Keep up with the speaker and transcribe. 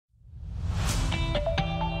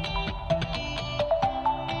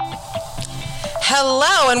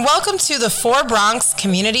Hello and welcome to the For Bronx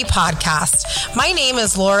Community Podcast. My name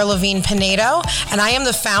is Laura Levine Pinedo and I am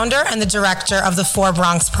the founder and the director of the For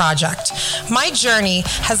Bronx Project. My journey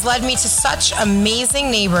has led me to such amazing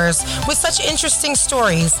neighbors with such interesting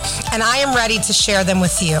stories, and I am ready to share them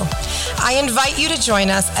with you. I invite you to join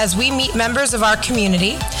us as we meet members of our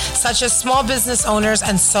community, such as small business owners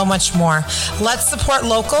and so much more. Let's support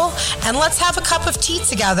local and let's have a cup of tea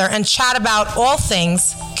together and chat about all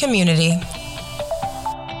things community.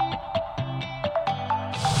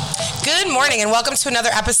 Good morning and welcome to another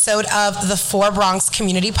episode of the For Bronx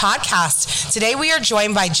Community Podcast. Today we are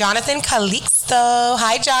joined by Jonathan Calixto.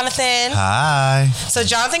 Hi, Jonathan. Hi. So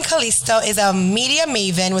Jonathan Calixto is a media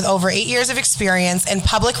maven with over 8 years of experience in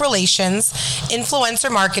public relations,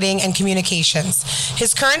 influencer marketing, and communications.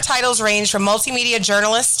 His current titles range from multimedia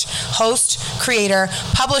journalist, host, creator,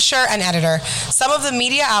 publisher, and editor. Some of the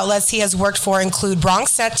media outlets he has worked for include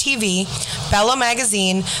BronxNet TV, Bella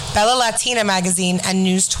Magazine, Bella Latina Magazine, and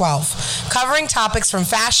News 12, covering topics from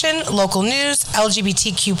fashion, local news,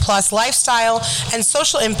 LGBTQ plus lifestyle, and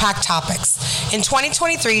social impact topics. In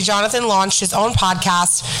 2023, Jonathan launched his own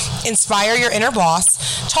podcast, Inspire Your Inner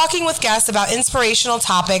Boss, talking with guests about inspirational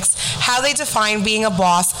topics, how they define being a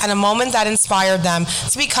boss, and a moment that inspired them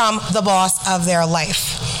to become the boss of their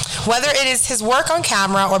life. Whether it is his work on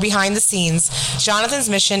camera or behind the scenes, Jonathan's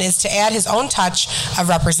mission is to add his own touch of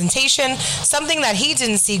representation, something that he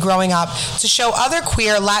didn't see growing up, to show other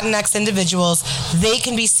queer Latinx individuals they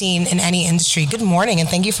can be seen in any industry. Good morning, and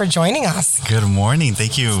thank you for joining us. Good morning.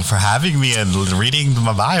 Thank you for having me and reading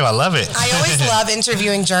my bio. I love it. I always love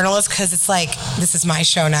interviewing journalists because it's like, this is my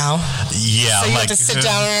show now. Yeah. So you have to sit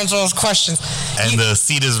down and answer those questions. And the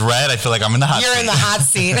seat is red. I feel like I'm in the hot seat. You're in the hot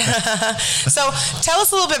seat. So tell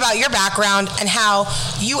us a little bit about your background and how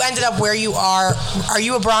you ended up where you are. Are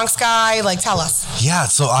you a Bronx guy? Like, tell us. Yeah,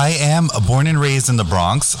 so I am born and raised in the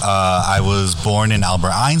Bronx. I was born in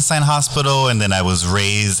Albert Einstein Hospital, and then I was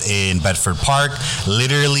raised in Bedford Park.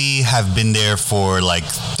 Literally have been there for like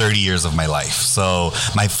 30 years of my life. So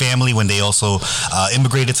my family, when they also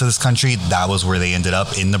immigrated to this country, that was where they ended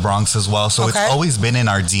up, in the Bronx as well. So It's always been in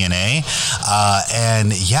our DNA.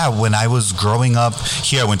 And yeah, when I was growing up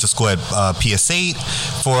here, I went to school at PS8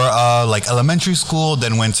 for like elementary school,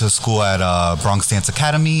 then went to school at Bronx Dance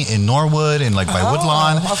Academy in Norwood and like by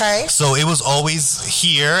Woodlawn. Okay. So it was always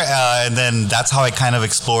here, and then that's how I kind of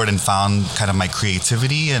explored and found kind of my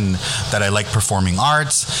creativity and that I like performing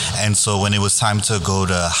arts. And so when it was time to go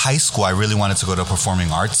to high school, I really wanted to go to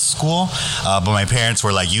performing arts school, but my parents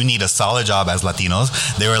were like, you need a solid job as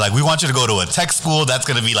Latinos. They were like, we want you to go to a tech school. That's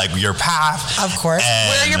going to be like your path. Of course. And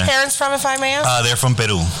where are your parents from, if I may ask? They're from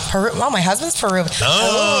Peru. Peru. Oh, my husband's Peru.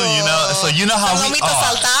 You know, so you know how we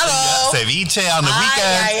ceviche on the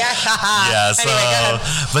weekend. Yeah. So, anyway,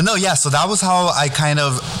 but no, yeah. So that was how I kind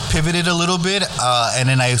of pivoted a little bit, and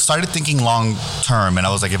then I started thinking long term. And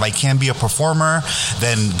I was like, if I can't be a performer,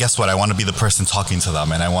 then guess what? I want to be the person talking to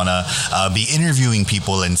them, and I want to be interviewing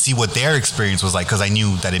people and see what their experience was like, because I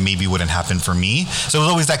knew that it maybe wouldn't happen for me. So it was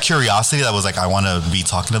always that curiosity that was like, I want to be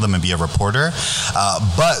talking to them and be a reporter.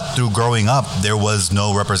 But through growing up, there was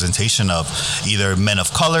no representation of either men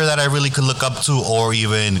of color that I really could look up to, or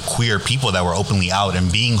even queer people that were openly out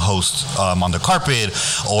and being hosts on the carpet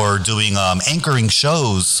or doing anchoring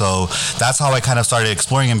shows. So that's how I kind of started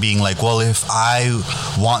exploring and being like, well, if I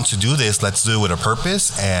want to do this, let's do it with a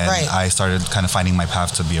purpose. And I started kind of finding my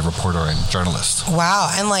path to be a reporter and journalist. Wow.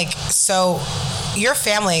 And like, so your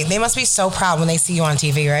family, they must be so proud when they see you on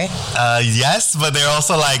TV, right? Yes, but they're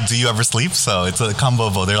also like, do you ever sleep? So it's a combo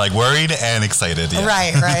of both. They're like worried and excited. Yeah.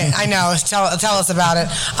 Right. I know. Tell us about it.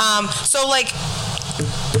 So like,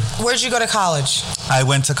 where'd you go to college? I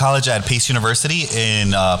went to college at Pace University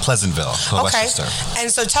in Pleasantville, Westchester. And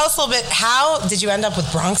so tell us a little bit, how did you end up with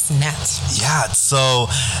BronxNet? Yeah, so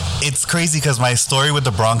it's crazy because my story with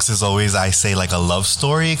the Bronx is always, I say, like a love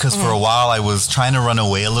story, because for a while I was trying to run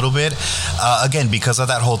away a little bit. Again, because of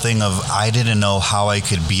that whole thing of I didn't know how I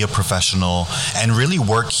could be a professional and really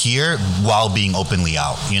work here while being openly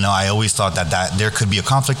out. You know, I always thought that there could be a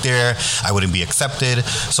conflict there. I wouldn't be accepted.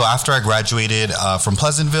 So after I graduated from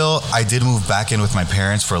Pleasantville, I did move back in with my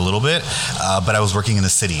parents for a little bit, but I was working in the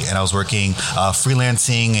city, and I was working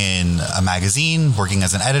freelancing in a magazine, working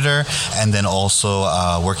as an editor, and then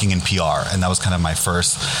also working in PR. And that was kind of my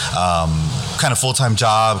first kind of full-time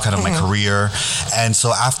job, kind of my career. And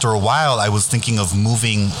so after a while, I was thinking of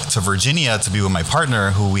moving to Virginia to be with my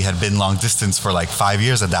partner, who we had been long distance for like 5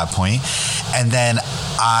 years at that point. And then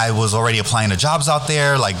I was already applying to jobs out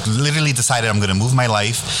there, like literally decided I'm going to move my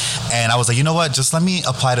life. And I was like, you know what, just let me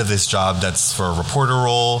apply to of this job that's for a reporter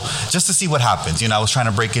role just to see what happens. I was trying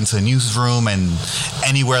to break into the newsroom, and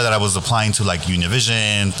anywhere that I was applying to, like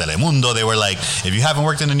Univision, Telemundo, they were like, if you haven't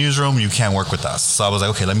worked in the newsroom, you can't work with us. So I was like,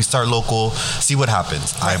 okay, let me start local, see what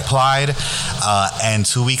happens. Right. I applied, and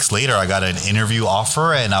 2 weeks later, I got an interview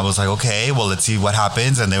offer, and I was like, okay, well, let's see what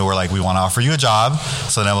happens. And they were like, we want to offer you a job.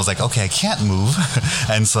 So then I was like, okay, I can't move.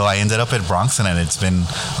 And so I ended up at BronxNet, and it's been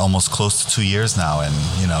almost close to 2 years now. And,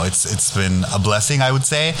 it's been a blessing, I would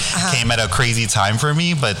say. Came at a crazy time for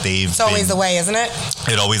me, but it's always the way, isn't it?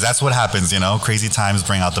 That's what happens, crazy times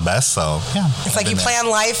bring out the best. So, yeah. It's like you plan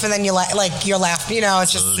life and then you're laughing,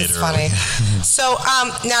 it's just, it's funny. So,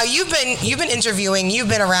 now you've been interviewing, you've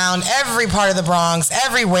been around every part of the Bronx,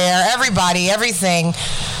 everywhere, everybody, everything.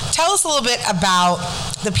 Tell us a little bit about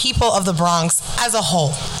the people of the Bronx as a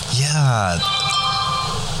whole. Yeah.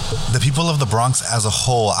 The people of the Bronx as a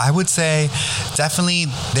whole, I would say definitely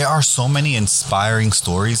there are so many inspiring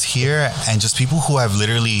stories here, and just people who have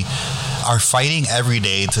literally are fighting every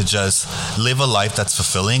day to just live a life that's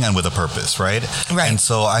fulfilling and with a purpose, right? And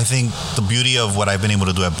so I think the beauty of what I've been able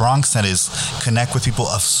to do at BronxNet is connect with people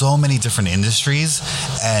of so many different industries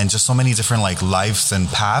and just so many different lives and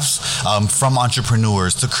paths, from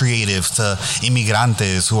entrepreneurs to creatives to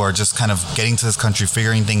immigrantes who are just kind of getting to this country,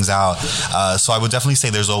 figuring things out. So I would definitely say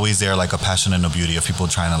there's always there a passion and a beauty of people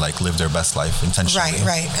trying to live their best life intentionally.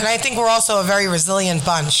 Right. And I think we're also a very resilient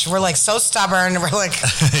bunch. We're so stubborn. We're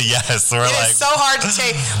yes. It's so hard to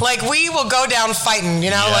take. We will go down fighting,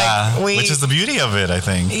 which is the beauty of it, I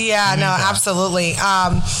think. Yeah, no, absolutely.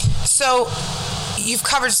 So you've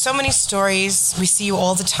covered so many stories. We see you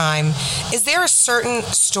all the time. Is there a certain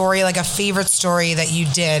story, a favorite story that you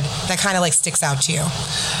did that kind of sticks out to you?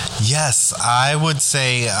 Yes, I would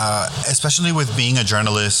say, especially with being a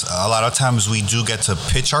journalist, a lot of times we do get to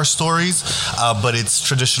pitch our stories, but it's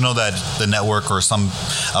traditional that the network or some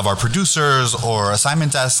of our producers or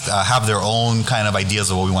assignment desks have their own kind of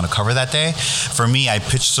ideas of what we want to cover that day. For me, I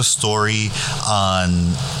pitched a story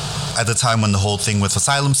on... At the time when the whole thing with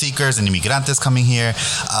asylum seekers and immigrantes coming here,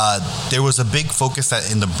 there was a big focus that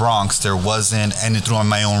in the Bronx there wasn't, and through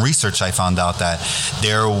my own research I found out that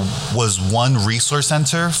there was one resource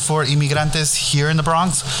center for immigrantes here in the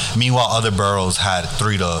Bronx. Meanwhile, other boroughs had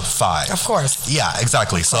 3 to 5. Of course. Yeah,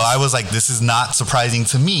 exactly. So I was like, this is not surprising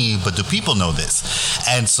to me, but do people know this?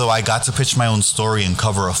 And so I got to pitch my own story and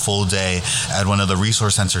cover a full day at one of the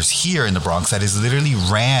resource centers here in the Bronx that is literally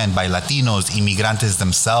ran by Latinos, immigrantes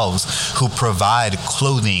themselves, who provide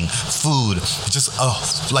clothing, food, just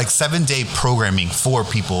 7-day programming for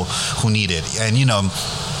people who need it. And,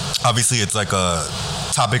 obviously it's a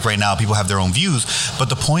topic right now. People have their own views, but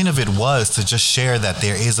the point of it was to just share that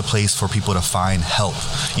there is a place for people to find help.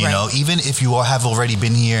 You know, even if you all have already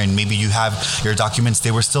been here and maybe you have your documents,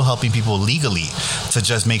 they were still helping people legally to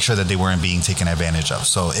just make sure that they weren't being taken advantage of.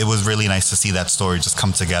 So it was really nice to see that story just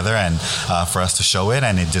come together and for us to show it,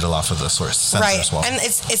 and it did a lot for the source center as well. And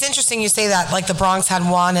it's interesting you say that, the Bronx had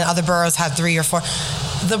 1 and other boroughs had 3 or 4.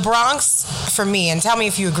 The Bronx, for me, and tell me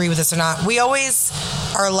if you agree with this or not, we always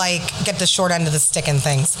are get the short end of the stick in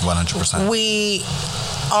things. 100%. We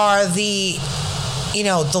are the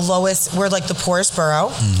lowest, we're the poorest borough.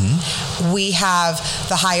 Mm-hmm. We have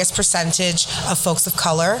the highest percentage of folks of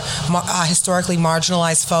color, historically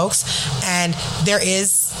marginalized folks, and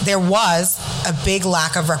there was a big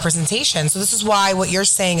lack of representation. So this is why what you're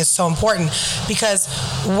saying is so important, because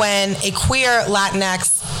when a queer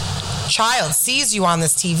Latinx child sees you on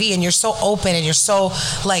this TV and you're so open and you're so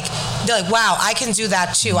they're like, wow, I can do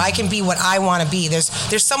that too. I can be what I want to be.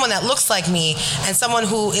 There's someone that looks like me and someone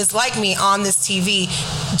who is like me on this TV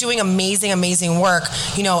doing amazing work,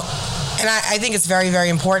 And I think it's very, very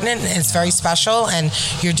important, and it's very special, and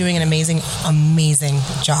you're doing an amazing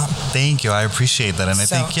job. Thank you. I appreciate that. And I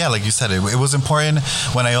think, like you said, it was important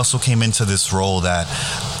when I also came into this role that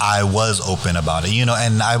I was open about it,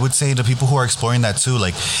 and I would say to people who are exploring that too,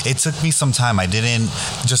 it took me some time. I didn't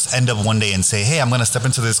just end up one day and say, hey, I'm going to step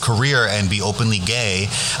into this career and be openly gay.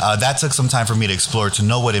 That took some time for me to explore, to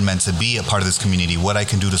know what it meant to be a part of this community, what I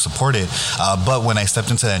can do to support it. But when I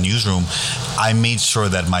stepped into that newsroom, I made sure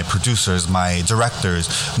that my producers, my directors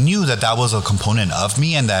knew that was a component of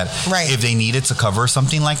me, and that if they needed to cover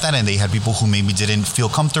something like that and they had people who maybe didn't feel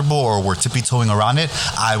comfortable or were tippy-toeing around it,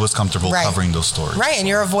 I was comfortable covering those stories. Right, and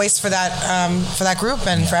you're a voice for that group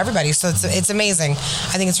and for everybody. So it's amazing.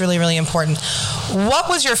 I think it's really, really important. What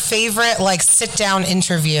was your favorite sit down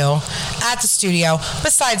interview at the studio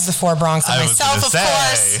besides the four Bronx and myself, of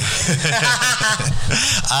course?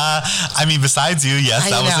 I mean, besides you, yes,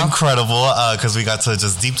 that was incredible because we got to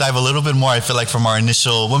just deep dive a little bit more. I feel like from our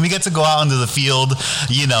initial, when we get to go out into the field,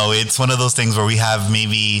 it's one of those things where we have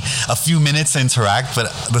maybe a few minutes to interact, but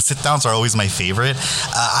the sit downs are always my favorite.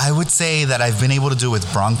 I would say that I've been able to do with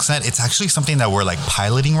BronxNet. It's actually something that we're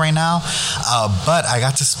piloting right now, but I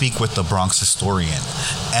got to speak with the Bronx historian,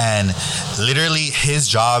 and literally his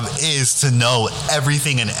job is to know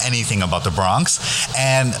everything and anything about the Bronx.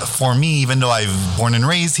 And for me, even though I've born and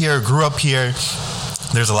raised here, grew up here,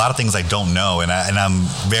 there's a lot of things I don't know, and I'm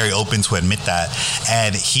very open to admit that.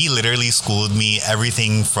 And he literally schooled me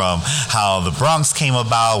everything from how the Bronx came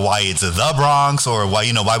about, why it's the Bronx, or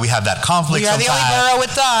why we have that conflict. You're the only borough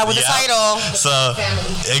with the title. So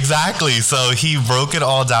exactly. So he broke it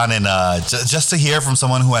all down, and just to hear from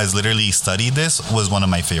someone who has literally studied this was one of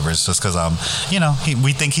my favorites. Just because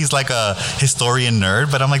we think he's like a historian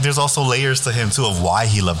nerd, but I'm like, there's also layers to him too of why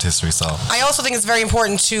he loved history. So I also think it's very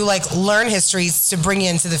important to learn histories to bring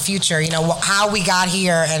into the future, how we got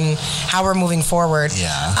here and how we're moving forward.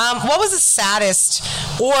 Yeah. What was the saddest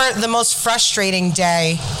or the most frustrating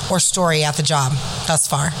day or story at the job thus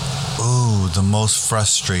far? Ooh, the most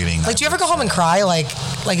frustrating. Do you ever go home and cry? Like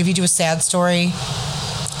if you do a sad story?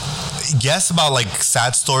 Yes, about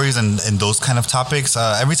sad stories and those kind of topics.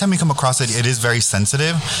 Every time you come across it, it is very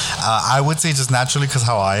sensitive. I would say just naturally, because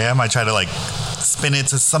how I am, I try to spin it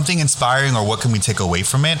to something inspiring or what can we take away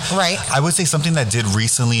from it. Right. I would say something that did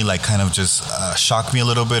recently kind of just shock me a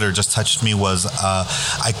little bit or just touched me was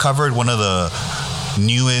I covered one of the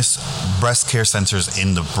newest breast care centers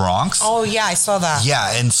in the Bronx. Oh yeah, I saw that.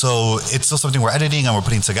 Yeah, and so it's still something we're editing and we're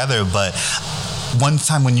putting together, but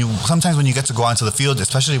sometimes when you get to go out into the field,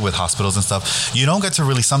 especially with hospitals and stuff, you don't get to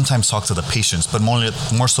really sometimes talk to the patients, but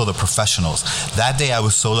more so the professionals. That day, I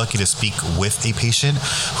was so lucky to speak with a patient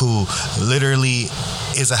who literally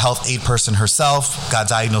is a health aid person herself, got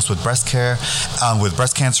diagnosed with breast cancer,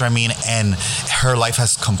 and her life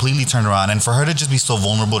has completely turned around. And for her to just be so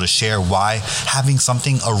vulnerable to share why having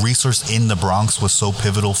a resource in the Bronx was so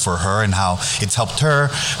pivotal for her and how it's helped her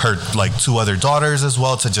two other daughters as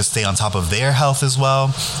well to just stay on top of their health as well.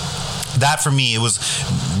 That for me, it was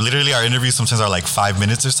literally, our interviews sometimes are 5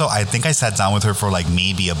 minutes or so. I think I sat down with her for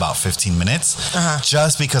maybe about 15 minutes,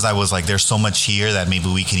 just because I was there's so much here that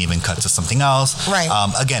maybe we can even cut to something else. Right.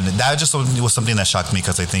 Again, that just was something that shocked me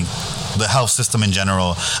because I think the health system in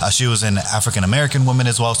general, she was an African-American woman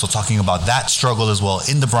as well, so talking about that struggle as well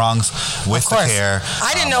in the Bronx with the care.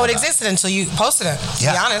 I didn't know it existed until you posted it,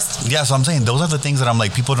 to be honest. Yeah, so I'm saying those are the things that I'm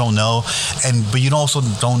people don't know, but you also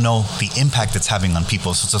don't know the impact it's having on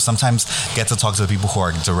people. So sometimes get to talk to the people who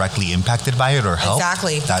are directly impacted by it or help.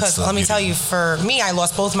 Exactly. Because let me tell you, for me, I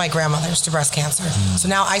lost both my grandmothers to breast cancer. So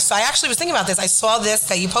now I actually was thinking about this. I saw this,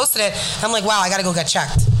 that you posted it. And I'm like, wow, I got to go get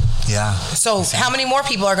checked. Yeah. So how many more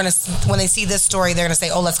people are going to, when they see this story, they're going to say,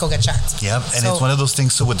 oh, let's go get checked. Yep. And it's one of those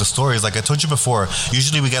things too with the stories. Like I told you before,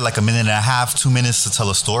 usually we get a minute and a half, 2 minutes to tell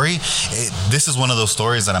a story. This is one of those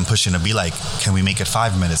stories that I'm pushing to be can we make it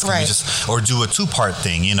 5 minutes? Can we just, or do a 2-part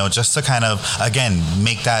thing, just to kind of, again,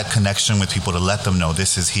 make that connection with people to let them know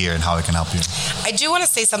this is here and how it can help you. I do want to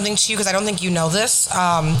say something to you because I don't think you know this.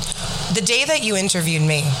 The day that you interviewed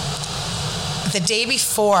me, the day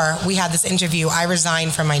before we had this interview, I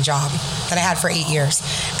resigned from my job that I had for 8 years.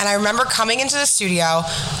 And I remember coming into the studio,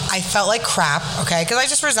 I felt like crap, okay? Because I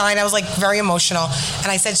just resigned. I was very emotional. And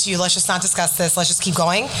I said to you, let's just not discuss this. Let's just keep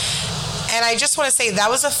going. And I just want to say that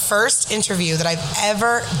was the first interview that I've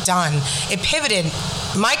ever done. It pivoted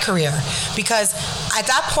my career because at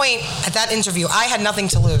that point, at that interview, I had nothing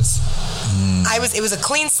to lose. It was a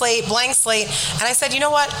clean slate, blank slate. And I said, you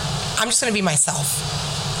know what? I'm just going to be myself.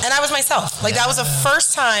 And I was myself. That was the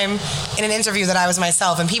first time in an interview that I was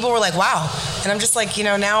myself. And people were like, wow. And I'm just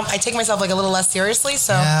now I take myself a little less seriously.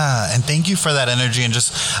 So yeah, and thank you for that energy. And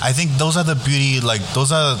just, I think those are the beauty,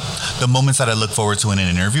 those are the moments that I look forward to in an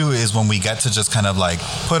interview is when we get to just kind of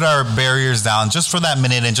put our barriers down just for that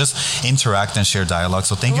minute and just interact and share dialogue.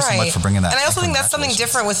 So thank you so much for bringing that. And I also think that's something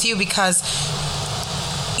different with you because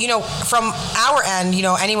from our end,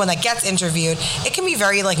 anyone that gets interviewed, it can be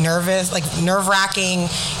very nervous, nerve-wracking.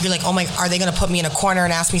 You're like, oh my, are they going to put me in a corner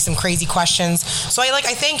and ask me some crazy questions? So I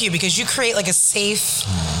thank you because you create a safe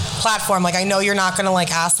platform. I know you're not going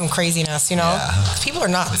to ask some craziness, because people are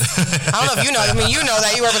nuts. I don't know if you know. I mean, you know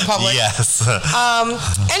that you work with the public. Yes.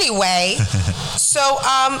 Anyway, so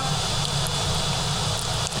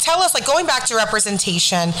tell us, like, going back to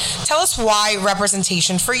representation, tell us why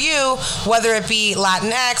representation for you, whether it be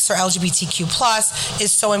Latinx or LGBTQ plus,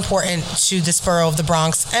 is so important to this borough of the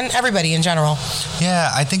Bronx and everybody in general.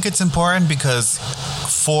 Yeah, I think it's important because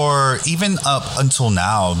for even up until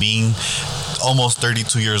now, being almost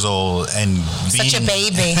 32 years old and being such a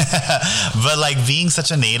baby, but like being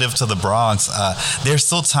such a native to the Bronx, there's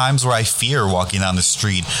still times where I fear walking down the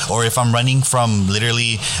street, or if I'm running from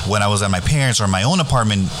literally when I was at my parents' or my own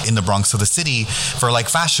apartment in the Bronx to the city for like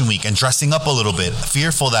Fashion Week and dressing up a little bit,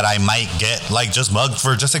 fearful that I might get like just mugged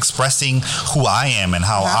for just expressing who I am and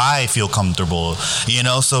how I feel comfortable, you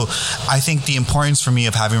know. So I think the importance for me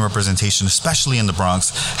of having representation, especially in the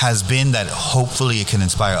Bronx, has been that hopefully it can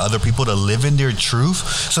inspire other people to live in their truth,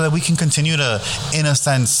 so that we can continue to, in a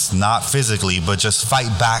sense, not physically, but just fight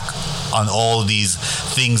back on all these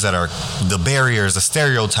things that are the barriers, the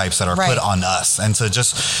stereotypes that are put on us, and to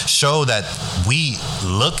just show that we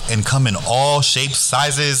look and come in all shapes,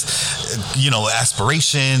 sizes, you know,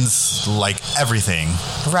 aspirations, like everything.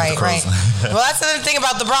 Right. Well, that's the thing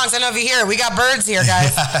about the Bronx. I don't know if you hear it. We got birds here,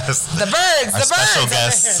 guys. Yes. The birds. Our special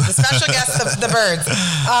guests. The special guests, the birds.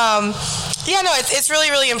 Yeah, no, it's really,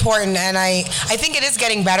 really important, and I think it is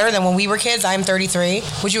getting better than when we were kids. I'm 33.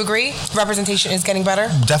 Would you agree? Representation is getting better?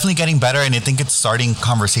 Definitely getting better, and I think it's starting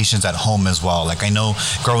conversations at home as well. Like, I know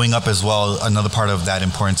growing up as well, another part of that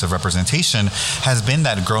importance of representation has been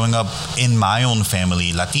that growing up in my own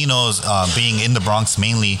family, Latinos, being in the Bronx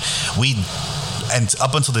mainly, and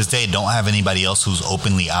up until this day, don't have anybody else who's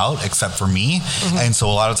openly out except for me. Mm-hmm. And so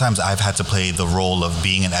a lot of times I've had to play the role of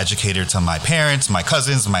being an educator to my parents, my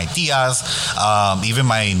cousins, my tias, even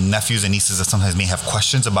my nephews and nieces that sometimes may have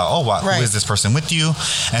questions about, who is this person with you?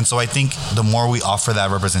 And so I think the more we offer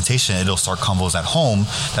that representation, it'll start convos at home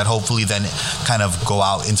that hopefully then kind of go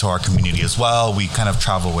out into our community as well. We kind of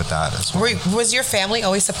travel with that as well. Was your family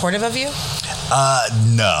always supportive of you?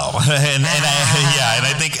 No. and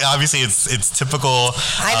I think obviously it's typical.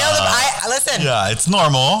 I know listen. Yeah, it's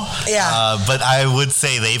normal. Yeah. But I would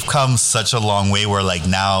say they've come such a long way where like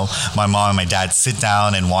now my mom and my dad sit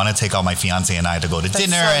down and want to take out my fiance and I to go to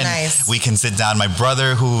dinner. So and nice. We can sit down. My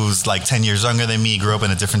brother, who's like 10 years younger than me, grew up in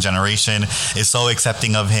a different generation, is so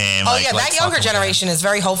accepting of him. Oh, yeah, that younger generation is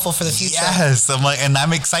very hopeful for the future. Yes.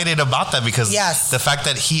 I'm excited about that because the fact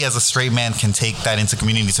that he as a straight man can take that into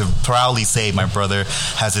community to proudly say my brother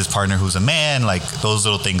has his partner who's a man, like those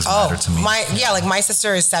little things matter to me. Like my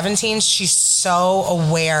sister is 17. She's so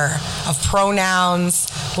aware of pronouns.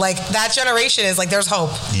 Like that generation is like, there's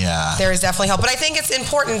hope. Yeah. There is definitely hope. But I think it's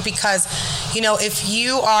important because, you know, if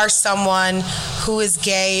you are someone who is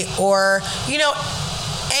gay or, you know,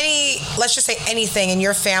 let's just say anything, and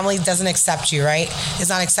your family doesn't accept you, right? Is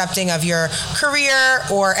not accepting of your career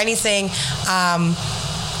or anything.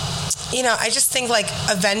 You know, I just think like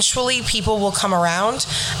eventually people will come around.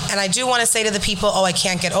 And I do want to say to the people, I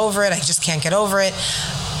can't get over it. I just can't get over it.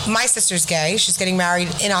 My sister's gay. She's getting married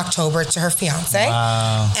in October to her fiance.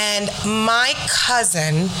 Wow. And my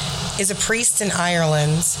cousin is a priest in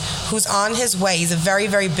Ireland who's on his way. He's a very,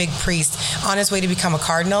 very big priest on his way to become a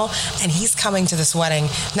cardinal. And he's coming to this wedding,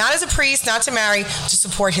 not as a priest, not to marry, to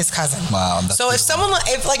support his cousin. Wow. So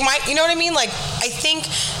you know what I mean? Like, I think,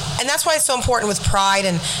 and that's why it's so important with pride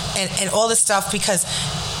and all this stuff, because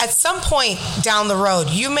at some point down the road,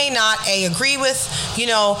 you may not agree with, you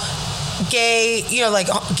know, gay, you know, like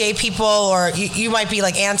gay people, or you might be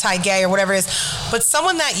like anti-gay or whatever it is, but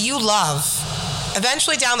someone that you love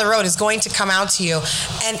eventually down the road is going to come out to you,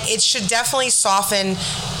 and it should definitely soften,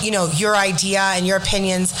 you know, your idea and your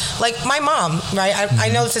opinions. Like my mom, right? I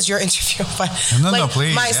know this is your interview, but no,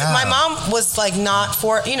 please. My mom was like not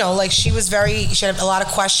for, you know, like she had a lot of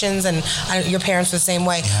questions, and your parents were the same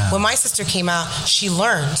way. Yeah. When my sister came out, she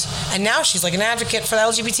learned, and now she's like an advocate for the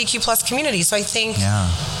LGBTQ plus community. So I think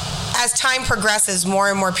as time progresses, more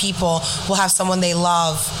and more people will have someone they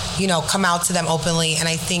love, you know, come out to them openly. And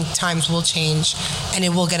I think times will change and it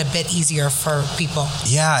will get a bit easier for people.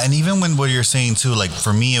 Yeah. And even when what you're saying too, like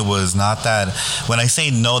for me, it was not that when I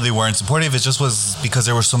say no, they weren't supportive. It just was because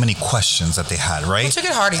there were so many questions that they had, right? Who took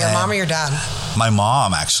it harder, your mom or your dad? My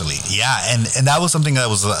mom, actually. Yeah. And that was something that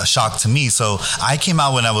was a shock to me. So I came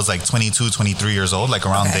out when I was like 22, 23 years old, like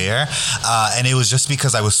around there. And it was just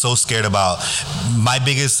because I was so scared about my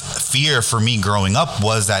biggest fear for me growing up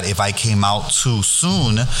was that if I came out too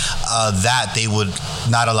soon, that they would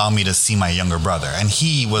not allow me to see my younger brother. And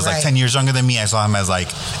he was like 10 years younger than me. I saw him as like,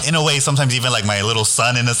 in a way, sometimes even like my little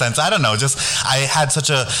son in a sense. I don't know. Just I had such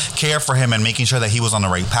a care for him and making sure that he was on the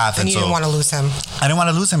right path. And you didn't want to lose him. I didn't want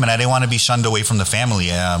to lose him, and I didn't want to be shunned away from the family.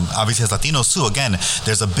 Obviously, as Latinos too, again,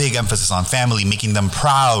 there's a big emphasis on family, making them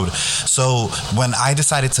proud. So when I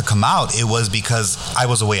decided to come out, it was because I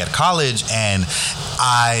was away at college, and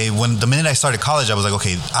when the minute I started college, I was like,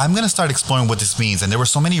 okay, I'm going to start exploring what this means. And there were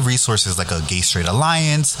so many resources like a Gay Straight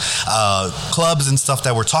Alliance, clubs and stuff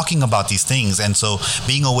that were talking about these things. And so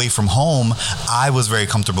being away from home, I was very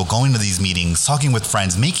comfortable going to these meetings, talking with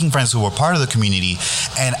friends, making friends who were part of the community.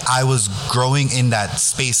 And I was growing in that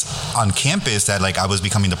space on campus that like I was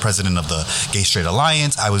becoming the president of the Gay Straight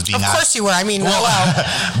Alliance. I was being Of course you were. I mean,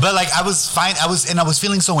 but like I was fine. I was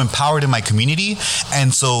feeling so empowered in my community.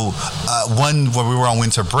 And so when we were on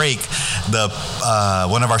winter break,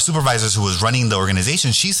 one of our supervisors who was running the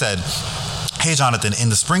organization, she said, hey, Jonathan, in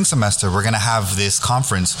the spring semester, we're going to have this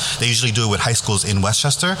conference. They usually do it with high schools in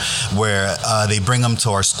Westchester, where they bring them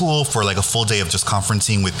to our school for like a full day of just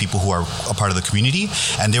conferencing with people who are a part of the community.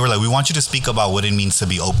 And they were like, we want you to speak about what it means to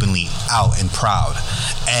be openly out and proud.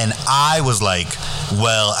 And I was like,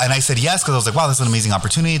 well, and I said yes, because I was like, wow, this is an amazing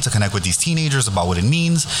opportunity to connect with these teenagers about what it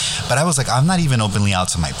means. But I was like, I'm not even openly out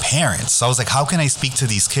to my parents. So I was like, how can I speak to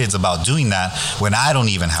these kids about doing that when I don't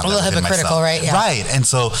even have that within myself? A little hypocritical, right? Yeah. Right. And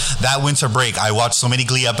so that winter break, I watched so many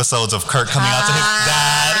Glee episodes of Kurt coming out to his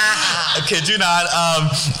dad. I kid you not.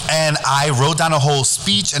 And I wrote down a whole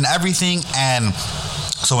speech and everything. And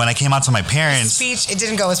so when I came out to my parents, it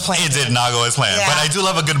didn't go as planned. It did not go as planned. Yeah. But I do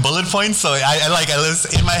love a good bullet point. So in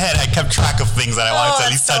my head, I kept track of things that I wanted to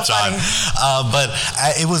at least touch on. But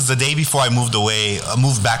it was the day before I moved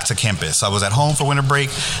back to campus. So I was at home for winter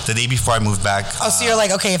break. The day before I moved back. So you're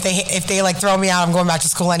like, okay, if they like throw me out, I'm going back to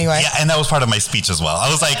school anyway. Yeah, and that was part of my speech as well.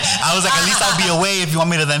 I was like, at least I'll be away. If you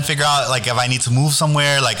want me to then figure out like if I need to move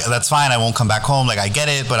somewhere, like that's fine. I won't come back home. Like I get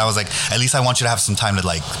it. But I was like, at least I want you to have some time to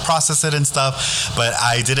like process it and stuff. But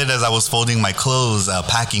I did it as I was folding my clothes,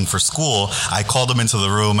 packing for school. I called him into the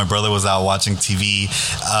room. My brother was out watching TV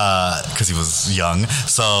because he was young.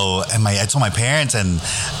 So, and I told my parents, and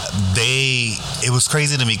it was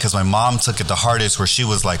crazy to me because my mom took it the hardest, where she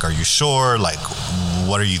was like, "Are you sure? Like,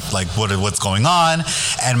 what are you like? What's going on?"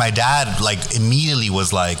 And my dad like immediately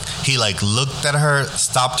was like, he like looked at her,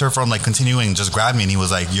 stopped her from like continuing, just grabbed me, and he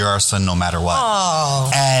was like, "You're our son, no matter what."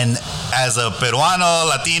 Oh. And as a Peruano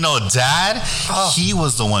Latino dad, he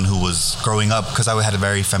was the one who was growing up, because I had a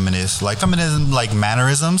very feminism like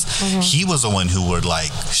mannerisms. Mm-hmm. He was the one who would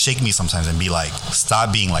like shake me sometimes and be like,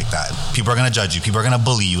 "Stop being like that. People are gonna judge you. People are gonna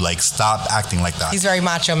bully you. Like, stop acting like that." He's very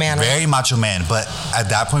macho man. Very macho man. But at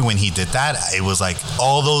that point when he did that, it was like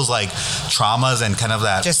all those like traumas and kind of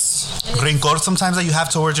that just rencor sometimes that you have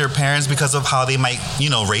towards your parents because of how they might,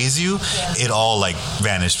 raise you. Yeah. It all like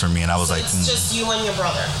vanished from me, and I was like, just you and your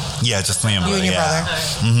brother. Yeah, just me and brother. You and your brother.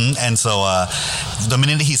 Mm-hmm. And so the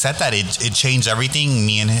minute he said that, it changed everything.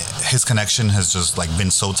 Me and his connection has just like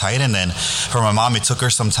been so tight. And then for my mom, it took her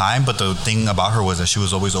some time, but the thing about her was that she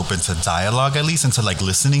was always open to dialogue, at least, and to like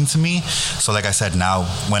listening to me. So like I said, now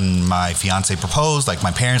when my fiance proposed, like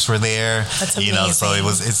my parents were there. That's amazing. So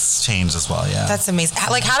it's changed as well. Yeah, that's amazing.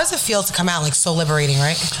 Like, how does it feel to come out? Like, so liberating,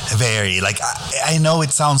 right? Very. Like, I know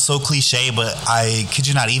it sounds so cliche, but I kid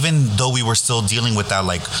you not, even though we were still dealing with that,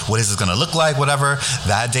 like, what is this gonna look like, whatever,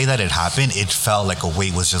 that day that it happened, it felt like a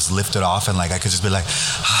weight was just lifted off, and like I could just be like,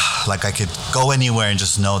 like I could go anywhere and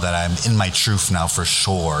just know that I'm in my truth now for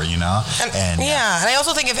sure, And I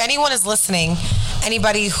also think if anyone is listening,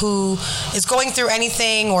 anybody who is going through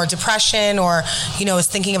anything or depression or is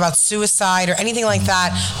thinking about suicide or anything like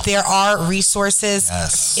that, there are resources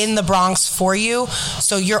in the Bronx for you.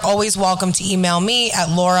 So you're always welcome to email me at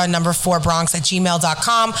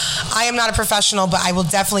laura4bronx@gmail.com. I am not a professional, but I will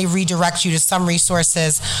definitely redirect you to some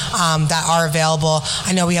resources that are available.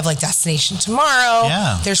 I know we have like Destination Tomorrow.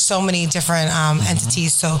 Yeah. There's so many different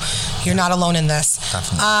entities, so you're not alone in this.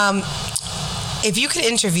 Definitely. If you could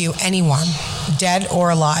interview anyone, dead or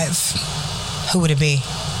alive, who would it be?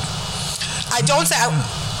 I don't say...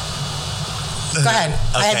 Go ahead. Okay.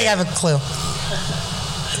 I think I have a clue.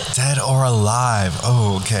 Dead or alive?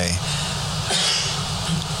 Oh, okay.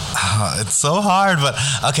 It's so hard, but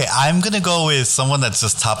okay, I'm going to go with someone that's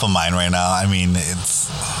just top of mind right now. I mean, it's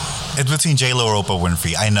between J-Lo or Oprah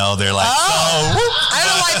Winfrey. I know they're like, I don't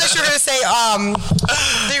know why I thought you were going to say,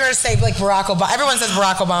 you're going to say like Barack Obama. Everyone says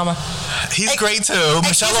Barack Obama. He's great too.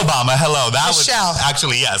 Michelle Obama. Hello. Michelle. Was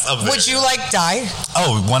actually, yes. Would you like die?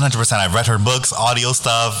 Oh, 100%. I've read her books, audio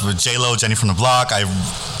stuff, with J-Lo, Jenny from the Block.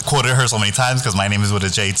 quoted her so many times because my name is with a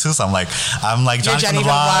J too. So I'm like Johnny from the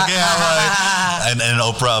Block. Yeah, and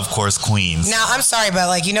Oprah, of course, Queens. Now, I'm sorry, but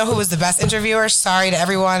like, you know who was the best interviewer? Sorry to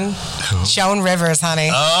everyone. Who? Joan Rivers, honey.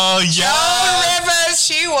 Oh, yeah. Joan Rivers,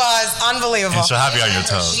 she was unbelievable. And she'll have you on your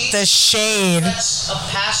toes. The shade. A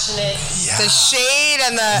passionate. Yeah. The shade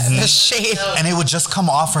and the shade. And it would just come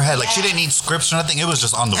off her head. Like, she didn't need scripts or nothing. It was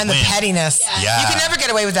just on the wind. And the pettiness. Yeah. You can never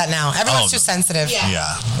get away with that now. Everyone's too sensitive.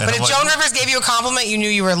 Yeah. But if Joan Rivers gave you a compliment, you knew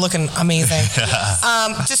you were looking amazing.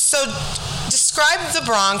 Just so, describe the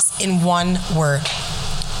Bronx in one word.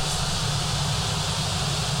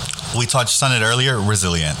 We touched on it earlier.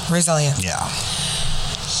 Resilient. Resilient. Yeah.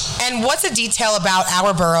 And what's a detail about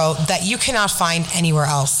our borough that you cannot find anywhere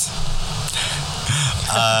else?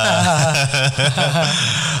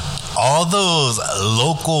 All those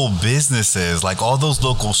local businesses, like all those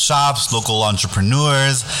local shops, local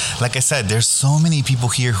entrepreneurs. Like I said, there's so many people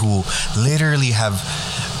here who literally have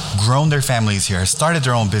grown their families here, started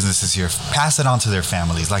their own businesses here, pass it on to their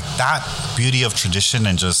families. Like that beauty of tradition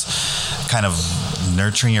and just kind of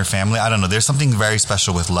nurturing your family. I don't know. There's something very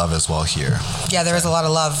special with love as well here. Yeah, there is a lot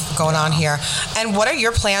of love going on here. And what are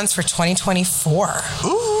your plans for 2024?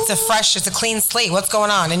 Ooh. It's a clean slate. What's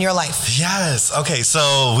going on in your life? Yes. Okay.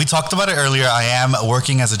 So we talked about it earlier. I am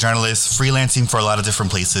working as a journalist, freelancing for a lot of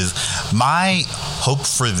different places. My hope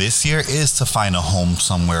for this year is to find a home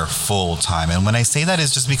somewhere full time. And when I say that,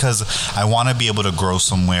 it's just because I want to be able to grow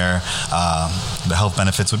somewhere. The health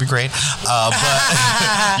benefits would be great. But,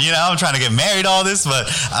 I'm trying to get married, all this. But,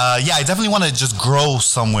 I definitely want to just grow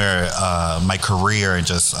somewhere, my career, and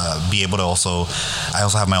just be able to I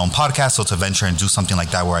also have my own podcast, so to venture and do something like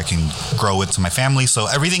that where I can grow it to my family. So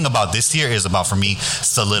everything about this year is about, for me,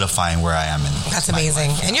 solidifying where I am in. That's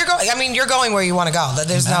amazing. Life. And you're going where you want to go.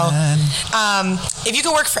 There's if you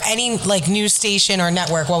could work for any like news station or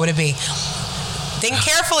network, what would it be? Think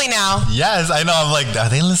carefully now. Yes, I know. I'm like, are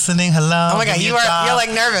they listening? Hello? Oh my God, you're like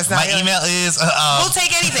nervous now. My email is... we'll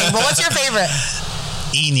take anything, but what's your favorite?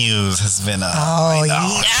 E-News has been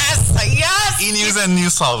yes. E-News and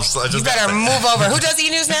News Helps. You better move over. Who does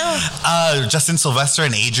E-News now? Justin Sylvester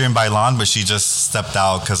and Adrienne Bailon, but she just stepped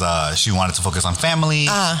out because she wanted to focus on family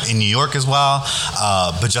in New York as well.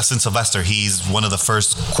 But Justin Sylvester, he's one of the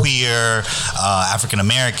first queer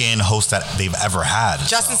African-American hosts that they've ever had.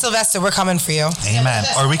 Justin Sylvester, we're coming for you. Amen.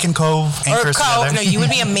 Or we can co-anchor together. No, you would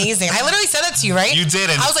be amazing. I literally said that to you, right? You did.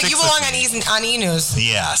 And I was like, you belong on E-News.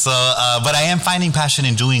 Yeah. So, but I am finding passion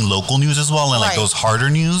in doing local news as well, and like those harder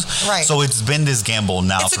news. Right. So it's been this gamble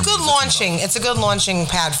now. It's a good launching. It's a good launching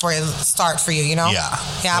pad for you. Start for you. Yeah.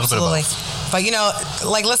 Yeah, absolutely. But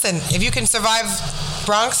listen, if you can survive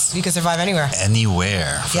Bronx, you can survive anywhere.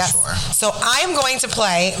 Anywhere, for sure. So I'm going to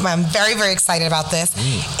play. I'm very, very excited about this.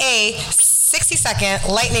 A 60-second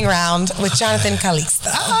lightning round with Jonathan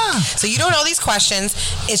Calixto. So you don't know these questions.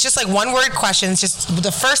 It's just like one-word questions. Just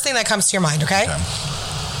the first thing that comes to your mind. Okay.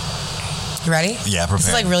 You ready? Yeah, prepared. This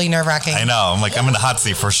is like really nerve-wracking. I know. I'm in the hot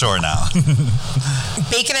seat for sure now.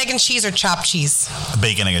 Bacon, egg, and cheese or chopped cheese?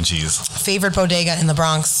 Bacon, egg, and cheese. Favorite bodega in the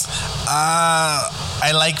Bronx?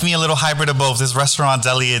 I like me a little hybrid of both. This restaurant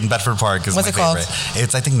deli in Bedford Park is my favorite. What's it called?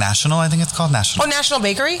 It's, I think, National. I think it's called National. Oh, National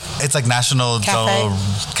Bakery? It's like National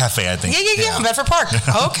Cafe, I think. Yeah. Bedford Park.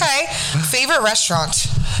 Okay. Favorite restaurant?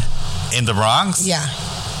 In the Bronx? Yeah.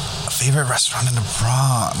 Favorite restaurant in the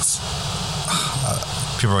Bronx?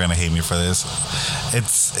 People are gonna hate me for this.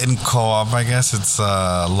 It's in Co-op, I guess. It's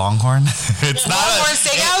Longhorn. It's not Longhorn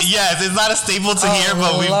Steakhouse. Yes, it's not a staple to here,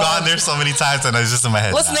 but we've gone there so many times, and it's just in my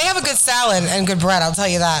head. Listen, they have a good salad and good bread. I'll tell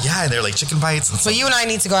you that. Yeah, they're like chicken bites. But you and I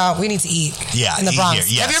need to go out. We need to eat. Yeah, in the Bronx.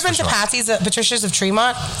 Here. Yes, have you ever been to Patsy's at Patricia's of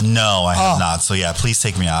Tremont? No, I have not. So yeah, please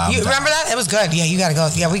take me out. You remember that? It was good. Yeah, you got to go.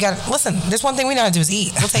 Yeah, we got. Listen, there's one thing we know how to do is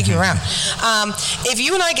eat. We'll take you around. If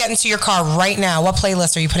you and I get into your car right now, what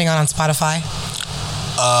playlist are you putting on Spotify?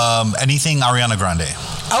 Anything Ariana Grande.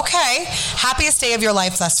 Okay. Happiest day of your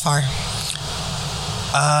life thus far?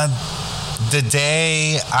 The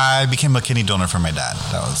day I became a kidney donor for my dad.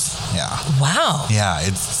 That was, Wow. Yeah,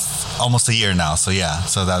 it's almost a year now. So yeah,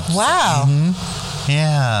 so that's... Wow.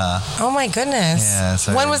 Yeah. Oh my goodness. Yeah,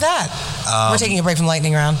 sorry. When was that? We're taking a break from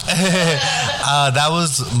lightning round. That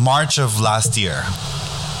was March of last year.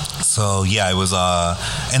 So yeah, it was,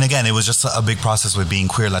 and again, it was just a big process with being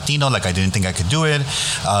queer Latino. Like I didn't think I could do it.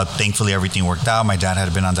 Thankfully, everything worked out. My dad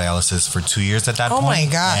had been on dialysis for 2 years at that point. Oh my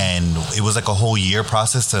God. And it was like a whole year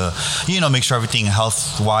process to, make sure everything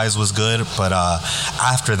health-wise was good. But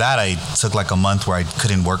after that, I took like a month where I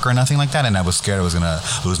couldn't work or nothing like that. And I was scared I was going to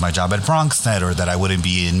lose my job at BronxNet or that I wouldn't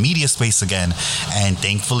be in media space again. And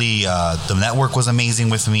thankfully, the network was amazing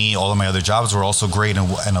with me. All of my other jobs were also great and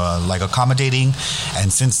like accommodating.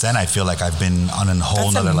 And since then, I feel like I've been on a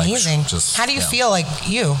whole nother like just. How do you feel like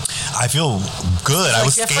you? I feel good. I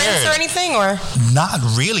was scared. Or anything or? Not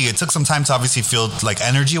really. It took some time to obviously feel like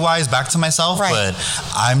energy-wise back to myself, but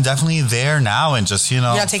I'm definitely there now and just You're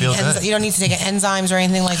not taking you don't need to take enzymes or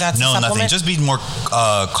anything like that. No, nothing. Just be more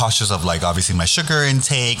cautious of like obviously my sugar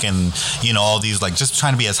intake and all these like just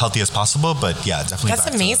trying to be as healthy as possible. But yeah, definitely.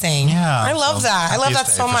 That's amazing. I love that. I love that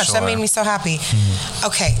so much. Sure. That made me so happy. Mm-hmm.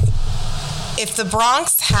 Okay, if the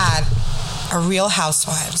Bronx had a Real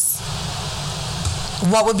Housewives,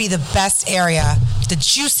 what would be the best area, the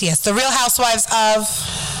juiciest, the Real Housewives of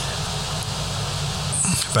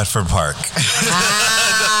Bedford Park?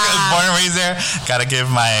 Born and raised there. Gotta give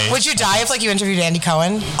my. Would you die if like you interviewed Andy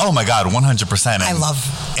Cohen? Oh my God, 100%. I love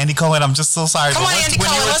Andy Cohen. I'm just so sorry. Come on, Andy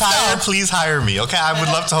Cohen. When you retire, please hire me. Okay, I would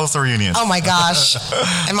love to host a reunion. Oh my gosh!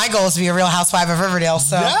 And my goal is to be a Real Housewife of Riverdale.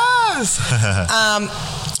 So yes.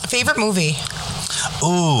 Favorite movie?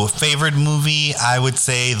 Ooh, favorite movie? I would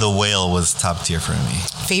say The Whale was top tier for me.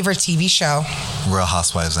 Favorite TV show? Real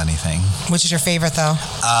Housewives, anything. Which is your favorite, though?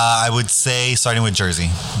 I would say starting with Jersey.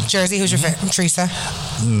 Jersey, who's your favorite? Teresa?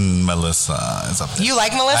 Melissa is up there. You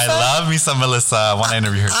like Melissa? I love me some Melissa. I want to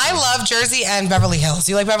interview her. I love Jersey and Beverly Hills.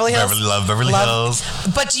 You like Beverly Hills? Love Beverly Hills.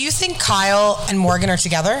 But do you think Kyle and Morgan are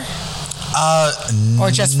together? Or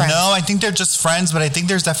just friends? No, I think they're just friends, but I think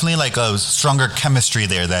there's definitely like a stronger chemistry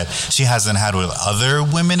there that she hasn't had with other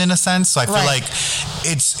women in a sense. So I feel like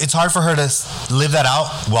it's hard for her to live that out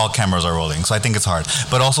while cameras are rolling. So I think it's hard.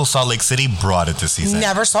 But also Salt Lake City brought it this season.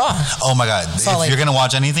 Never saw. Oh my God. If you're going to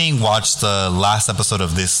watch anything, watch the last episode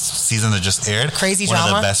of this season that just aired. Crazy One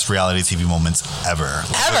drama. of the best reality TV moments ever.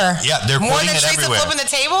 Yeah, they're more putting than it Teresa everywhere. flipping the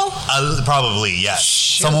table? Probably, yes.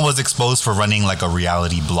 Someone was exposed for running like a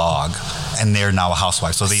reality blog. And they're now a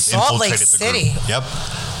housewife. So they've infiltrated the group. Yep.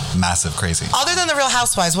 Massive, crazy. Other than the Real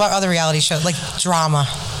Housewives, what other reality shows? Like drama.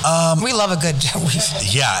 We love a good.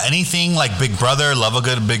 Yeah, anything like Big Brother. Love a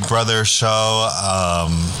good Big Brother show.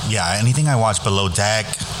 Yeah, anything I watch Below Deck.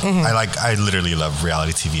 Mm-hmm. I literally love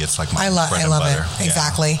reality TV. It's like my bread and butter. It.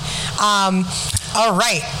 Exactly. All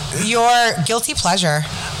right. Your guilty pleasure.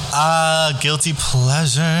 Guilty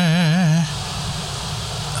pleasure.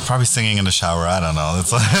 Probably singing in the shower. I don't know.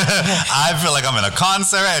 It's like, I feel like I'm in a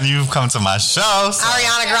concert and you've come to my show. So.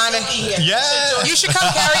 Ariana Grande. Yeah. You should come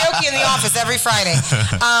karaoke in the office every Friday.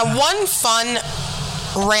 One fun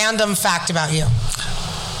random fact about you.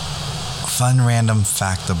 Fun random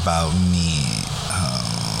fact about me.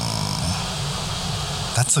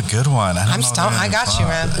 That's a good one. I'm stoned. I got you,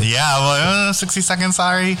 man. Yeah, well, 60 seconds,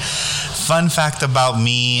 sorry. Fun fact about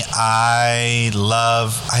me, I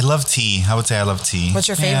love tea. I would say I love tea. What's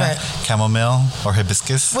your favorite? Yeah. Chamomile or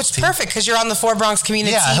hibiscus. Which is perfect because you're on the 4 Bronx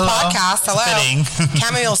CommuniTea podcast. Hello. Fitting.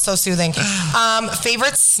 Chamomile is so soothing.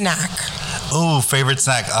 Favorite snack? Oh, favorite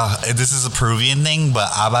snack. This is a Peruvian thing, but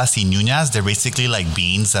habas y ñuñas, they're basically like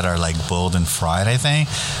beans that are like boiled and fried, I think.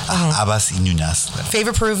 Habas y ñuñas.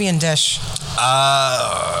 Favorite Peruvian dish?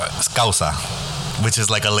 Causa, which is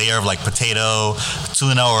like a layer of like potato,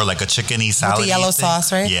 tuna, or like a chicken-y salad. With the yellow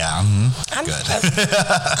sauce, right? Yeah. Good.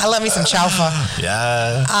 I love me some chaufa.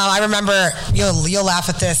 Yeah. I remember, you'll laugh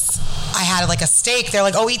at this. I had like a steak. They're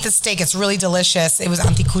like, oh, eat the steak. It's really delicious. It was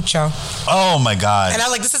anticucho. Oh my God. And I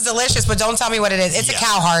was like, this is delicious, but don't tell me what it is. It's a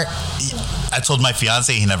cow heart. I told my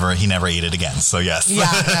fiance he never ate it again. So yes. Yeah.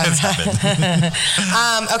 It's happened.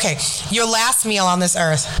 Okay. Your last meal on this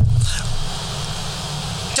earth.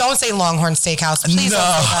 Don't say Longhorn Steakhouse. Please don't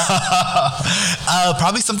say that.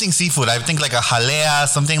 Probably something seafood. I think like a jalea,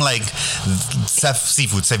 something like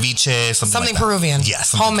seafood, ceviche, something like Peruvian.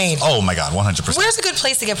 Yes. Homemade. Oh my God, 100%. Where's a good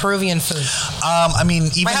place to get Peruvian food? I mean,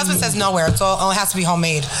 even my husband says nowhere. It has to be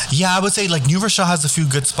homemade. Yeah, I would say like New Rochelle has a few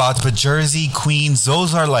good spots, but Jersey, Queens,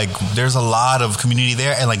 those are like, there's a lot of community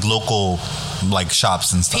there and like local like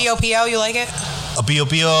shops and stuff. P.O.P.O., you like it? A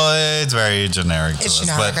P.O.P.O., it's very generic to us. It's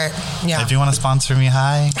generic, but yeah. If you want to sponsor me,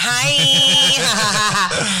 hi.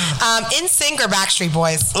 NSYNC or Backstreet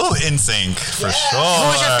Boys? Ooh, NSYNC, for sure. Who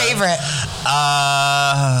was your favorite?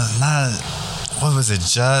 What was it?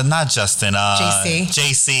 Not Justin.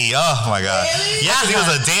 JC. Oh my God. Really? Yeah, because he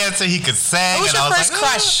was a dancer. He could sing. Who was your first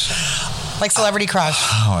crush? Like celebrity crush.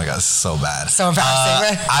 Oh my God, this is so bad. So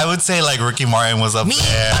embarrassing. I would say like Ricky Martin was up there.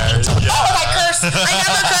 Yeah. Oh, I curse. I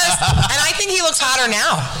never curse. And I think he looks hotter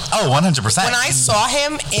now. Oh, 100%. When I saw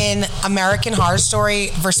him in American Horror Story,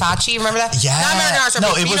 Versace, remember that? Yeah. Not American Horror Story,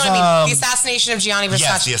 no, but it you was, know what I mean? The assassination of Gianni Versace.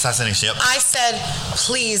 Yes, the assassination, yep. I said,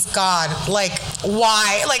 please, God, like,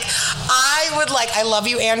 why? Like, I love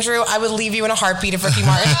you, Andrew. I would leave you in a heartbeat if Ricky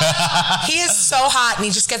Martin. He is so hot, and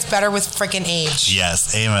he just gets better with freaking age.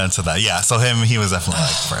 Yes, amen to that. Yeah, so he was definitely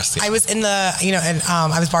like first. Yeah. I was in the, and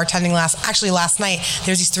I was bartending last night.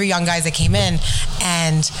 There's these 3 young guys that came in,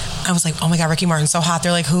 and I was like, oh my God, Ricky Martin's so hot.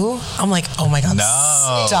 They're like, who? I'm like, oh my God.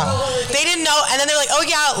 No. Stop. They didn't know, and then they're like, oh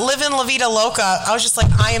yeah, living La Vida Loca. I was just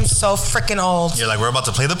like, I am so freaking old. You're like, we're about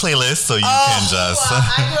to play the playlist, so you can just. Well,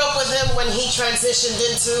 I grew up with him when he transitioned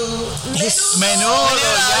into Menudo.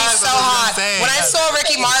 He's so hot. When I saw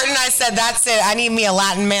Ricky Martin, I said, that's it. I need me a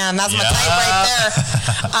Latin man. That's my type right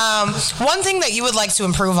there. One thing that you would like to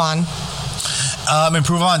improve on?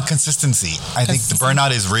 Improve on consistency. I think the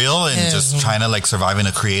burnout is real, and just trying to like survive in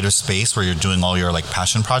a creative space where you're doing all your like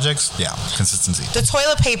passion projects. Yeah, consistency. The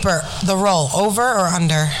toilet paper, the roll, over or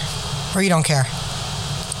under? Or you don't care?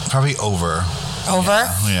 Probably over. Over?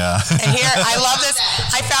 Yeah. And here, I love this.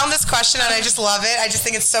 I found this question and I just love it. I just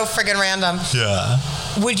think it's so friggin' random. Yeah.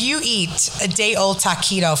 Would you eat a day-old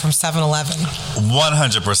taquito from 7-Eleven? 100%. My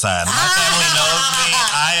family knows me.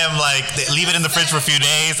 I am like, leave it in the fridge for a few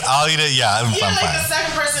days. I'll eat it. Yeah, I'm fine. the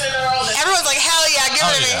second person in the world. Everyone's like, hell yeah, give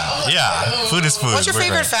it to me. Yeah. Food is food. What's your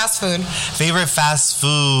favorite fast food? Favorite fast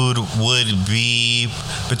food would be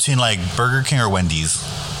between like Burger King or Wendy's.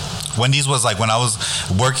 Wendy's was like when I was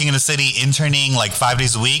working in the city, interning like 5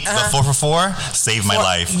 days a week. The 4 for $4 saved my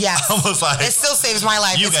life. Yes. I was like, it still saves my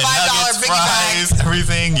life. You It's get $5 nuggets, biggie fries, bag.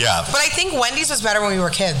 everything. Yeah. But I think Wendy's was better when we were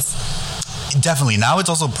kids. Definitely. Now it's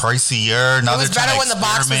also pricier. Now it was better when the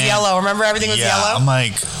box was yellow. Remember, everything was yellow? I'm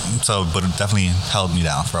like, but it definitely held me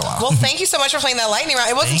down for a while. Well, thank you so much for playing that lightning round.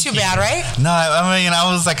 It wasn't too bad, right? No, I mean,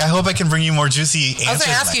 I was like, I hope I can bring you more juicy answers. I was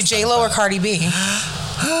going to ask you, J-Lo or Cardi B?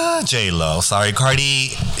 J-Lo. Sorry,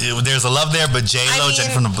 Cardi. There's a love there, but J-Lo,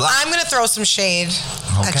 Jen from the Block. I'm going to throw some shade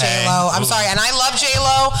at J-Lo. I'm sorry. And I love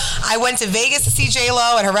J-Lo. I went to Vegas to see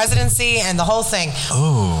J-Lo at her residency and the whole thing.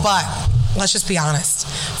 Ooh. But let's just be honest.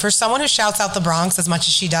 For someone who shouts out the Bronx as much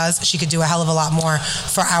as she does, she could do a hell of a lot more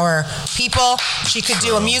for our people. She could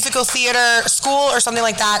do a musical theater school or something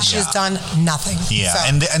like that. She has done nothing. Yeah,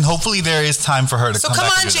 so. and hopefully there is time for her to come back. So come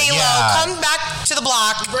on, J-Lo. Come back to the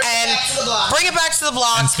block. Bring it back to the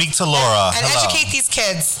block. And speak to Laura. And educate these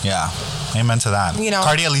kids. Yeah. Amen to that.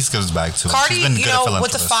 Cardi at least goes back to it. Cardi, she's been good at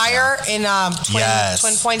with the fire in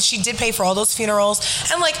Twin Points, she did pay for all those funerals.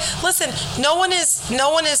 And like, listen, no one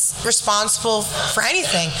is responsible for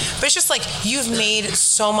anything. But it's just like, you've made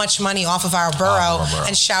so much money off of our borough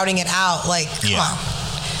and shouting it out. Like, come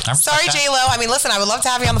on. Sorry, J-Lo. I mean, listen, I would love to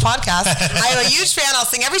have you on the podcast. I am a huge fan. I'll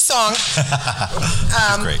sing every song.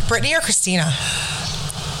 Great. Britney or Christina?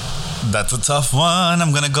 That's a tough one.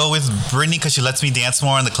 I'm gonna go with Britney because she lets me dance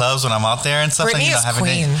more in the clubs when I'm out there and stuff. Britney is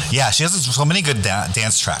queen. Yeah, she has so many good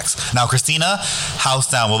dance tracks. Now Christina, House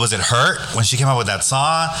Down. What was it? Hurt when she came out with that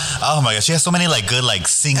song. Oh my gosh, she has so many like good like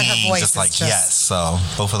singing. Yes. So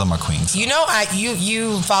both of them are queens. So. You know,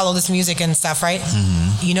 you follow this music and stuff, right?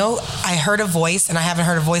 Mm-hmm. You know, I heard a voice, and I haven't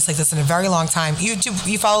heard a voice like this in a very long time. You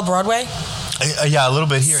follow Broadway? Yeah, a little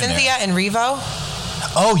bit here. Cynthia and there. and Revo.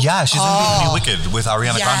 Oh yeah, she's in Be Wicked with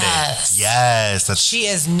Ariana Grande. Yes, she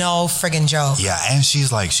is no friggin' joke. Yeah, and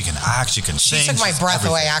she's like, she can act, she can sing. She took my breath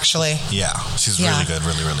away, actually. Yeah, she's really good,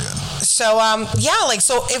 really, really good. So,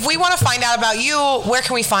 so if we want to find out about you, where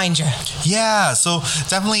can we find you? Yeah, so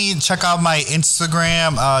definitely check out my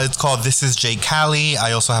Instagram. It's called This Is J Cali.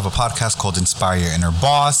 I also have a podcast called Inspire Your Inner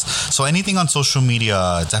Boss. So anything on social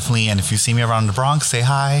media, definitely. And if you see me around the Bronx, say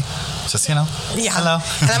hi. Just, hello.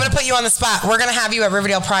 And I'm going to put you on the spot. We're going to have you at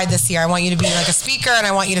Riverdale Pride this year. I want you to be like a speaker, and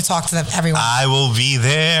I want you to talk to everyone. I will be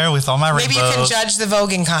there with all my rainbows. Maybe you can judge the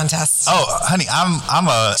voguing contest. Oh, honey, I'm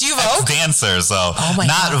a Do you vogue? dancer, so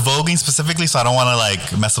not voguing specifically, so I don't want to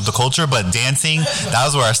like mess up the culture, but dancing, that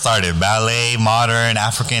was where I started. Ballet, modern,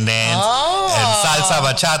 African dance, and salsa,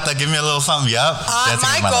 bachata. Give me a little something. Yep.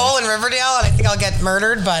 My goal in Riverdale, and I think I'll get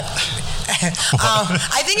murdered, but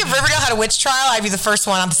I think if Riverdale had a witch trial, I'd be the first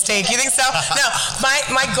one on the stake. You think so? No,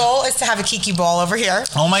 my goal is to have a kiki ball over here.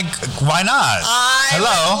 Oh my, why not? I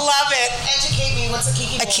love it. Educate me. What's a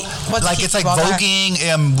kiki ball? It's like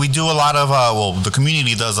voguing. We do a lot of the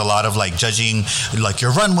community does a lot of like judging, like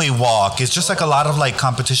your runway walk. It's just like a lot of like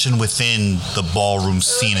competition within the ballroom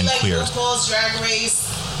scene and like queer. RuPaul's Drag Race.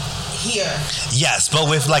 here. Yes, but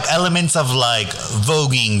with like elements of like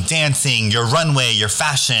voguing, dancing, your runway, your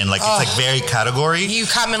fashion. Like it's like very category. You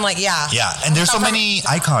come in like, yeah. Yeah, and there's so many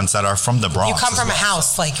icons that are from the Bronx. You come from a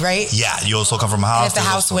house, like, right? Yeah, you also come from a house. And if the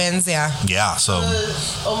house wins, yeah. Yeah, so.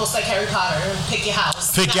 Almost like Harry Potter. Pick your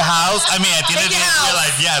house. Pick your house. I mean, at the end of the day, you're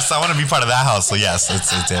like, yes, I want to be part of that house. So yes,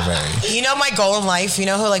 it's very. You know my goal in life? You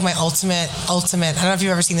know who like my ultimate, I don't know if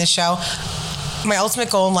you've ever seen this show. My ultimate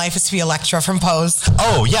goal in life is to be Electra from Pose.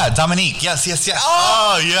 Oh, yeah, Dominique. Yes.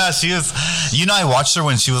 Oh, yeah, she is. You know, I watched her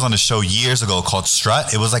when she was on a show years ago called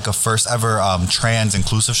Strut. It was like a first ever trans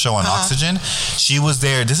inclusive show on Oxygen. She was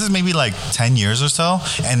there. This is maybe like 10 years or so.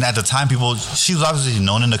 And at the time, she was obviously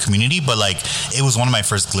known in the community, but like it was one of my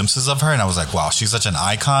first glimpses of her. And I was like, wow, she's such an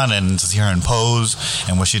icon. And to see her in Pose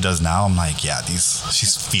and what she does now, I'm like, yeah,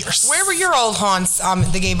 she's fierce. Where were your old haunts,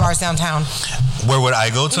 the gay bars downtown? Where would I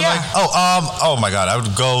go to? Yeah. Oh my God, I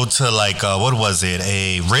would go to like what was it?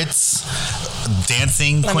 A Ritz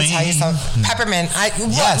dancing Let queen. me tell you something. Peppermint.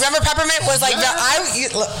 Yes. Remember Peppermint was like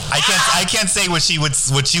I can't say what she would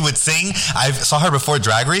sing. I saw her before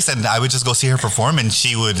Drag Race, and I would just go see her perform, and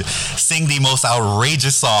she would sing the most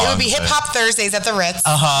outrageous songs. It would be Hip Hop Thursdays at the Ritz.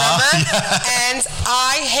 Remember? Yeah. And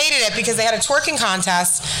I hated it because they had a twerking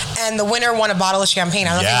contest, and the winner won a bottle of champagne.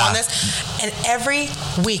 I don't know if they won this. And every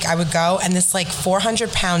week I would go, and this like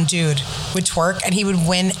 400-pound dude would twerk, and he would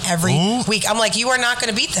win every week. I'm like, you are not going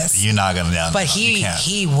to beat this. You're not going to. But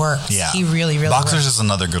he works. Yeah. He really Boxers works. is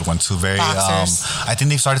another good one too. Very. I think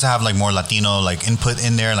they've started to have like more Latino like input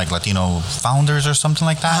in there, like Latino founders or something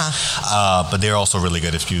like that. But they're also really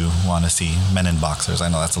good if you want to see men in boxers. I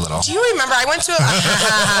know that's a little. Do you remember? I went to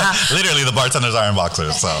literally the bartenders are in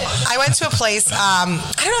boxers. So I went to a place. I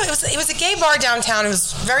don't know. It was a gay bar downtown. It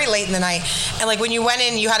was very late in the night, and like when you went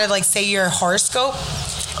in, you had to like say your horoscope.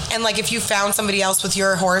 And like if you found somebody else with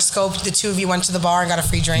your horoscope, the two of you went to the bar and got a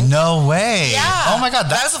free drink. No way. Yeah. Oh my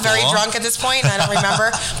God, I was very drunk at this point, and I don't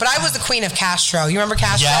remember. But I was the queen of Castro. You remember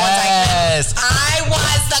Castro? Yes. I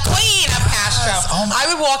was the queen of Castro.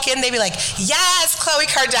 I would walk in, they'd be like, yes, Khloe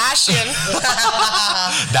Kardashian.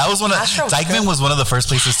 That was Dykeman was one of the first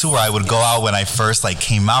places too where I would go out when I first like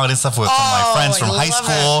came out and stuff with some of my friends from high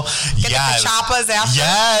school. Get the chapas after.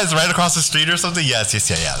 Yes, right across the street or something. Yes.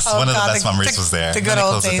 One of the best memories was there. The good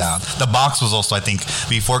old days. The Box was also, I think,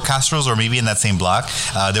 before Castro's or maybe in that same block,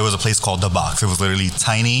 there was a place called The Box. It was literally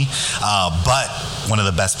tiny, but one of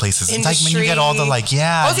the best places. Industry. It's like when you get all the like,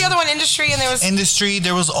 What was the other one? Industry, and there was Industry.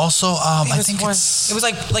 There was also, I think it was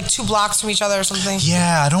like 2 blocks from each other or something.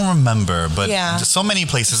 Yeah, I don't remember, but so many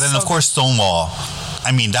places, and of course Stonewall.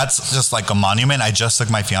 I mean, that's just like a monument. I just took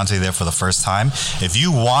my fiance there for the first time. If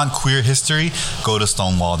you want queer history, go to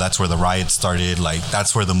Stonewall. That's where the riots started. Like,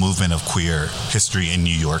 that's where the movement of queer history in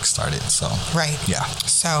New York started. So, right. Yeah.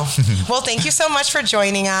 So, well, thank you so much for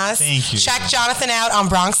joining us. Thank you. Check Jonathan out on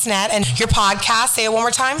BronxNet and your podcast. Say it one more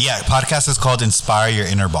time. Yeah, podcast is called Inspire Your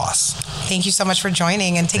Inner Boss. Thank you so much for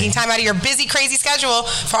joining and taking time out of your busy, crazy schedule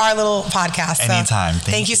for our little podcast. Anytime.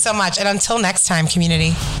 Thank you so much. And until next time,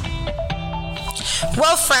 community.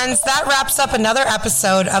 Well, friends, that wraps up another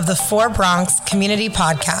episode of the For Bronx Community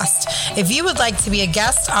Podcast. If you would like to be a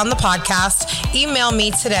guest on the podcast, email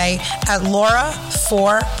me today at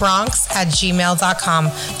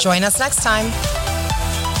laura4bronx@gmail.com. Join us next time.